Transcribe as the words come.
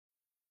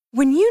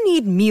When you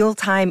need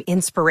mealtime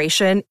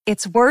inspiration,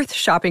 it's worth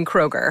shopping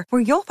Kroger,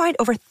 where you'll find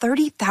over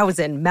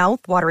 30,000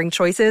 mouth-watering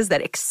choices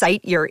that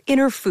excite your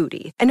inner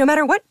foodie. And no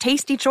matter what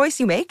tasty choice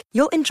you make,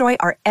 you'll enjoy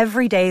our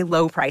everyday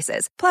low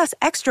prices, plus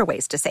extra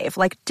ways to save,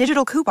 like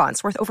digital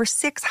coupons worth over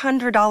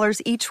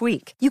 $600 each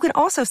week. You can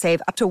also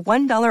save up to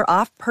 $1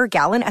 off per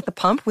gallon at the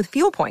pump with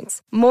fuel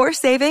points. More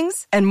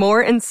savings and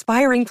more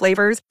inspiring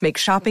flavors make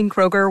shopping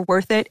Kroger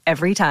worth it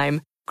every time.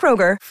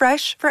 Kroger,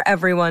 fresh for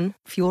everyone.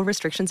 Fuel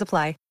restrictions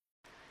apply.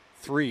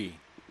 3,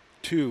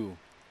 2,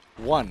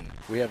 1.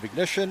 We have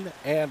ignition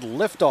and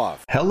liftoff.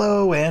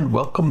 Hello and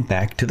welcome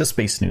back to the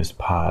Space News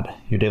Pod,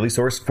 your daily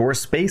source for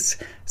space,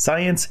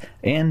 science,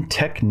 and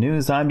tech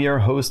news. I'm your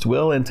host,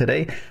 Will, and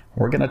today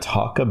we're going to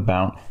talk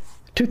about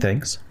two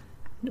things.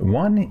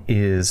 One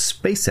is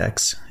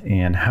SpaceX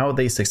and how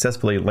they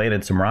successfully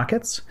landed some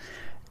rockets,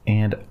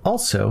 and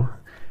also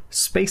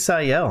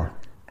SpaceIL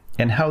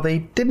and how they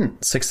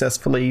didn't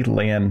successfully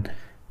land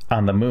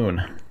on the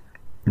moon.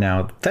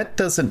 Now, that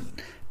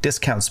doesn't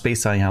discount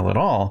SpaceIL at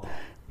all,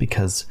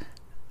 because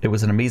it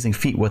was an amazing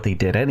feat what they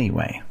did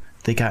anyway.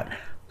 They got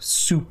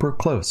super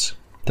close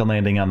to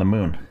landing on the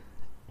moon,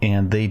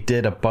 and they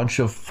did a bunch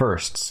of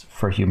firsts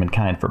for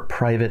humankind, for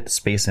private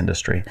space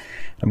industry.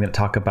 I'm going to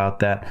talk about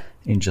that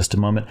in just a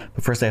moment,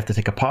 but first I have to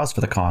take a pause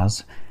for the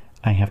cause.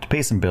 I have to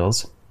pay some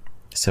bills,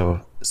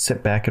 so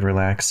sit back and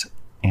relax,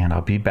 and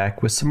I'll be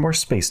back with some more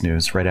space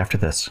news right after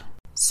this.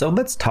 So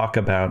let's talk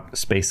about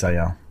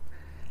SpaceIL.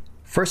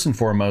 First and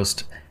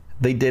foremost,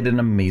 they did an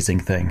amazing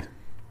thing.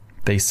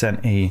 They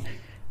sent a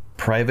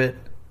private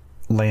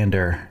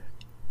lander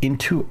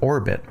into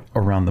orbit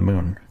around the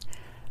moon.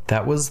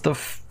 That was the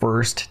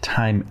first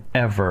time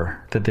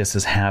ever that this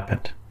has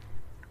happened.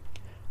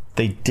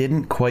 They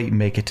didn't quite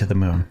make it to the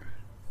moon.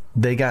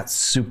 They got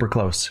super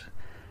close.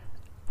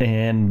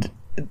 And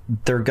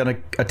they're going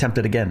to attempt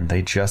it again.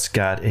 They just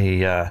got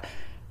a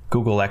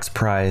Google X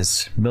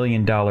Prize $1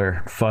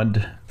 million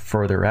fund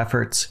for their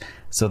efforts.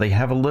 So they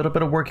have a little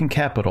bit of working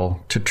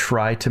capital to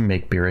try to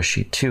make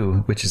Beresheet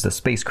 2, which is the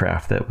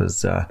spacecraft that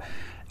was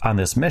on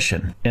this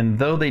mission. And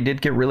though they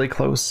did get really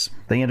close,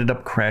 they ended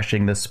up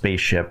crashing the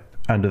spaceship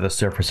under the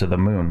surface of the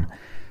moon.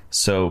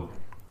 So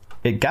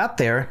it got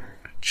there,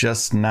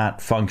 just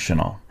not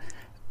functional.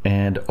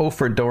 And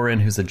Ofer Doran,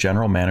 who's the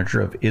general manager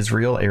of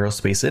Israel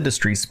Aerospace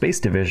Industries Space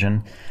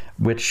Division,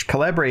 which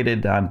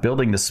collaborated on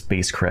building the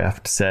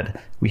spacecraft, said,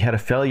 "We had a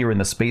failure in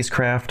the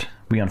spacecraft.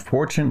 We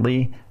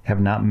unfortunately have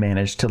not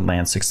managed to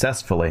land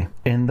successfully."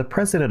 And the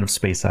president of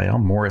SpaceIL,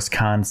 Morris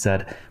Kahn,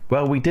 said,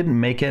 "Well, we didn't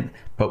make it,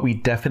 but we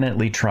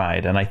definitely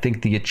tried. And I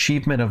think the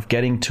achievement of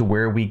getting to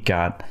where we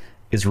got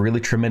is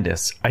really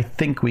tremendous. I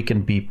think we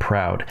can be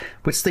proud,"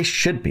 which they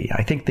should be.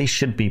 I think they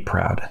should be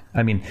proud.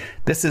 I mean,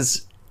 this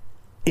is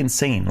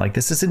insane. Like,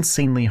 this is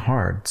insanely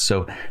hard.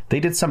 So they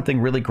did something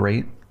really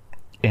great,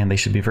 and they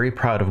should be very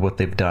proud of what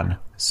they've done.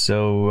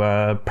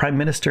 So Prime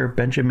Minister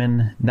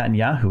Benjamin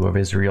Netanyahu of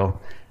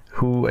Israel,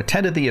 who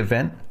attended the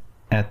event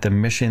at the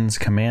mission's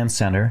command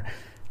center,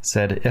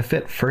 said, "If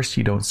at first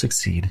you don't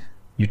succeed,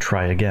 you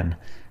try again."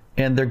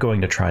 And they're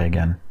going to try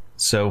again.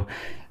 So,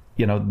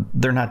 you know,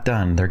 they're not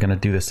done. They're going to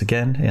do this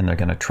again, and they're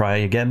going to try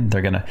again.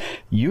 They're going to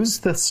use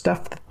the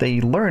stuff that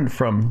they learned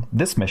from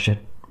this mission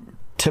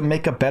to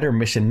make a better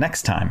mission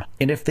next time.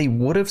 And if they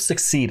would have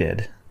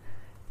succeeded,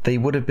 they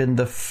would have been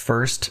the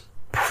first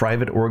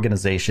private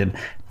organization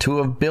to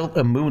have built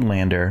a moon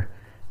lander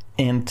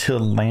and to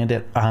land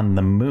it on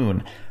the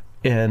moon.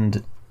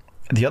 And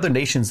the other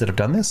nations that have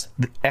done this,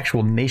 the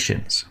actual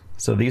nations,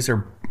 so these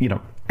are, you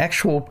know,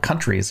 actual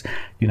countries,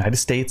 United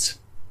States,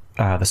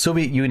 the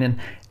Soviet Union,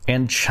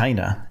 and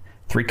China.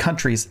 3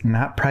 countries,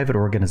 not private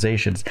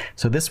organizations.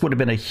 So this would have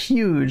been a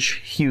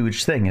huge,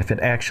 huge thing if it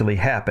actually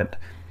happened.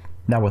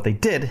 Now, what they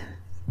did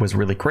was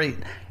really great,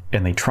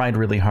 and they tried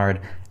really hard,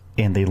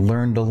 and they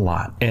learned a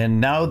lot.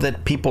 And now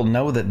that people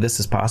know that this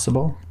is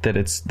possible, that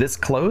it's this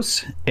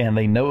close, and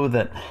they know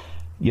that,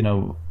 you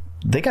know,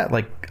 they got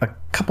like a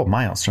couple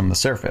miles from the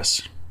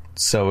surface.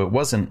 So it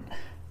wasn't,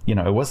 you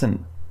know, it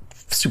wasn't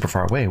super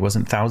far away. It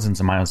wasn't thousands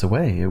of miles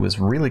away. It was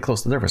really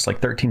close to the surface, like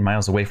 13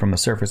 miles away from the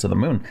surface of the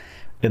moon.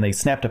 And they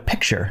snapped a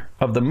picture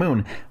of the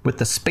moon with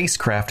the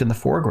spacecraft in the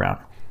foreground.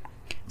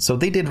 So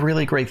they did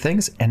really great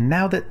things. And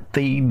now that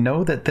they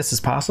know that this is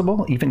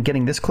possible, even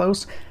getting this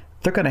close,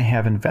 they're going to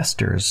have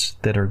investors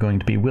that are going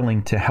to be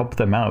willing to help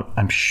them out,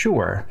 I'm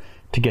sure,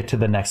 to get to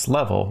the next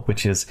level,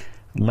 which is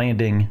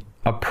landing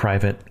a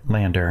private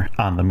lander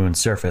on the moon's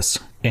surface.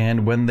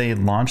 And when they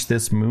launched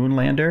this moon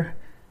lander,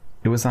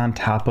 it was on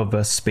top of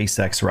a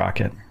SpaceX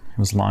rocket. It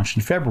was launched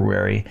in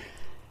February.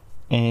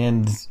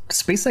 And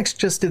SpaceX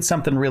just did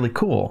something really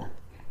cool.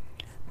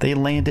 They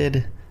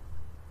landed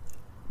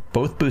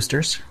both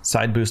boosters,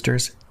 side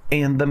boosters,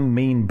 and the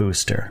main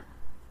booster.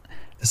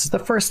 This is the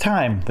first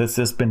time this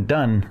has been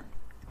done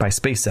by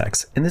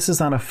SpaceX, and this is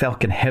on a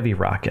Falcon Heavy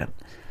rocket.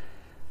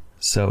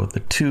 So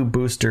the 2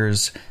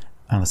 boosters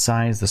on the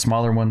sides, the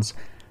smaller ones,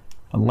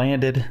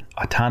 landed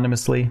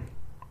autonomously,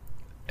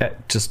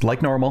 just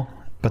like normal,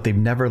 but they've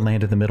never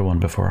landed the middle one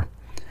before.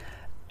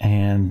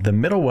 And the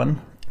middle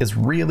one is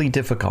really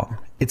difficult.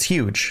 It's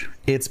huge,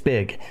 it's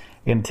big,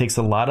 and it takes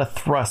a lot of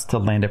thrust to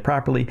land it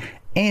properly.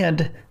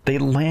 And they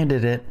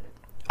landed it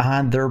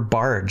on their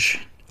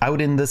barge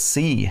out in the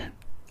sea.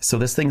 So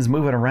this thing's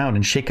moving around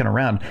and shaking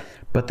around,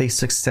 but they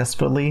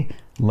successfully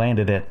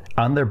landed it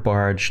on their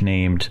barge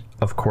named,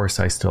 Of Course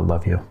I Still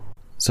Love You.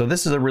 So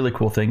this is a really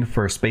cool thing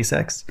for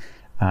SpaceX.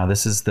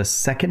 This is the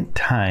second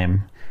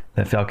time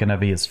that Falcon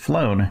Heavy has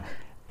flown,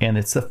 and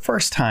it's the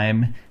first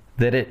time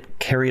that it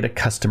carried a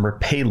customer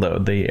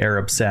payload, the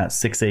Arabsat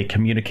 6A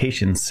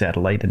communications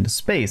satellite, into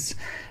space.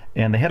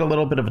 And they had a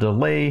little bit of a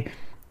delay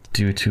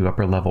due to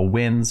upper level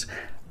winds,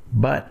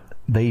 but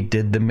they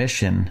did the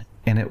mission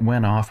and it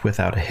went off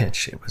without a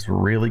hitch. It was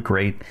really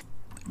great.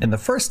 And the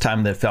first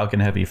time that Falcon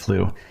Heavy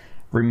flew,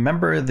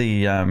 remember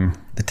the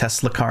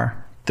Tesla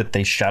car that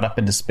they shot up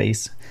into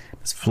space?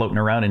 It's floating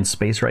around in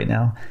space right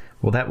now.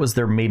 Well, that was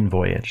their maiden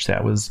voyage.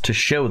 That was to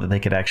show that they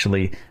could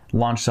actually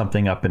launch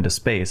something up into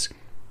space.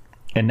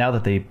 And now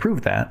that they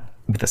proved that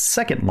with a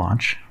second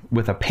launch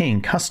with a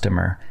paying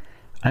customer,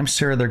 I'm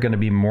sure there are going to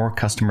be more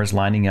customers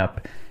lining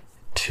up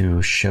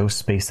to show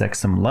SpaceX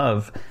some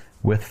love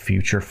with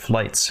future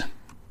flights.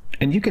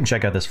 And you can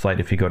check out this flight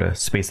if you go to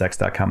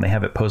SpaceX.com. They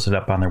have it posted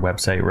up on their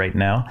website right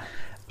now.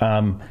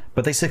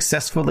 But they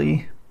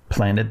successfully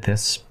planted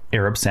this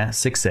Arabsat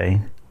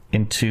 6A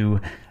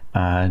into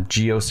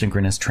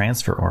geosynchronous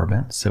transfer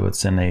orbit. So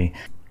it's in a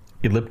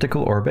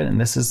elliptical orbit, and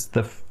this is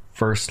the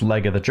first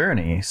leg of the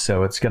journey.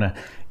 So it's going to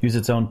use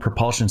its own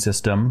propulsion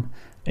system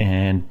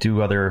and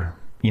do other,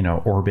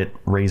 orbit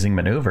raising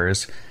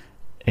maneuvers,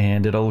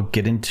 and it'll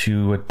get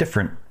into a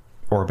different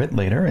orbit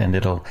later, and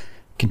it'll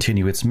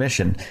continue its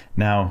mission.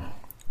 Now,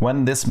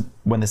 when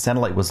the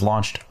satellite was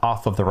launched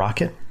off of the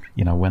rocket,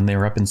 when they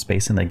were up in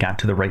space and they got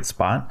to the right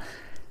spot,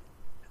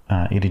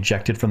 it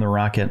ejected from the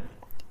rocket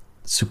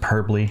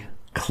superbly,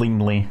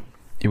 cleanly.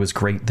 It was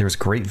great. There's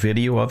great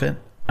video of it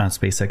on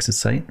SpaceX's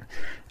site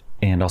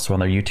and also on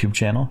their YouTube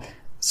channel.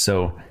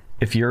 So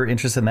if you're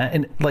interested in that,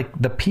 and like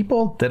the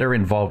people that are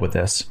involved with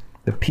this,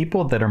 the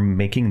people that are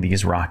making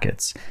these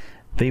rockets,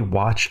 they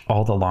watch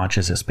all the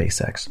launches of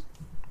SpaceX.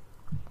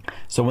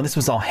 So when this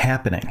was all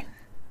happening,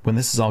 when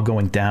this is all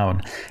going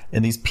down,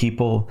 and these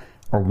people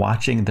are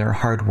watching their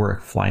hard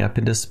work fly up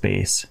into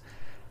space,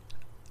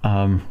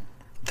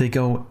 they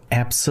go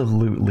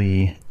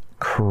absolutely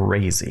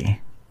crazy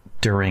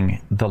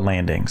during the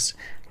landings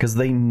because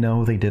they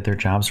know they did their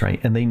jobs right,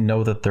 and they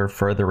know that they're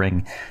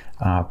furthering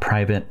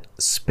private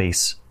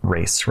space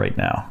race right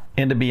now.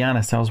 And to be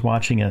honest, I was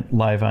watching it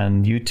live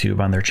on YouTube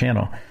on their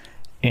channel,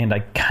 and I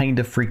kind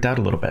of freaked out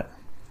a little bit.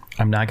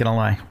 I'm not gonna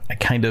lie.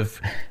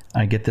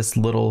 I get this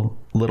little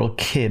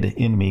kid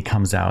in me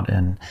comes out,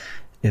 and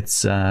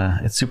it's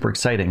super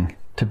exciting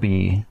to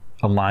be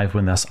alive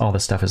when all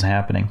this stuff is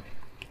happening.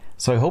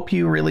 So I hope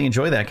you really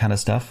enjoy that kind of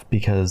stuff,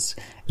 because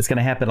it's going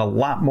to happen a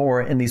lot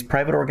more, and these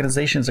private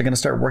organizations are going to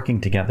start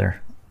working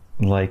together,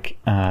 like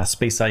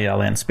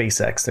SpaceIL and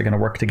SpaceX. They're going to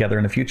work together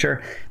in the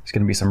future. There's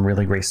going to be some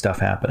really great stuff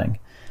happening.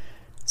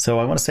 So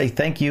I want to say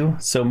thank you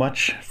so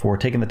much for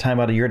taking the time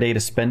out of your day to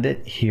spend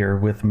it here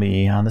with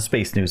me on the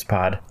Space News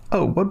Pod.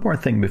 Oh, one more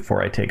thing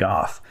before I take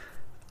off.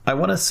 I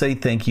want to say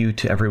thank you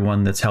to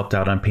everyone that's helped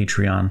out on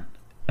Patreon.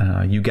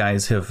 You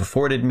guys have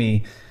afforded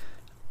me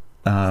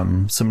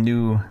some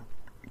new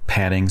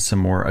padding, some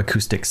more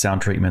acoustic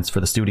sound treatments for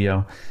the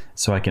studio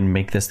so I can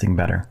make this thing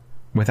better.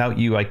 Without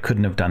you, I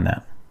couldn't have done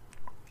that.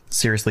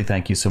 Seriously,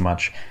 thank you so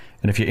much.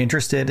 And if you're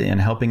interested in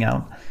helping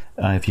out,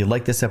 if you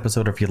like this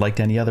episode or if you liked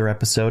any other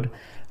episode,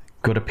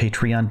 go to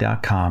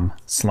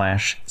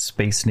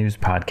patreon.com/Space News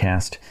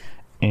Podcast,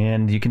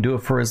 and you can do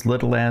it for as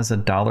little as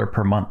 $1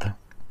 per month.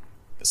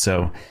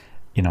 So,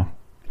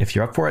 if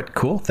you're up for it,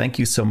 cool. Thank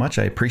you so much.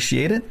 I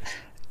appreciate it.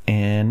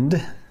 And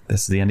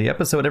this is the end of the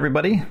episode,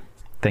 everybody.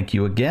 Thank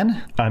you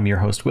again. I'm your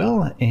host,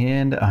 Will,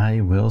 and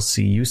I will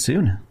see you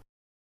soon.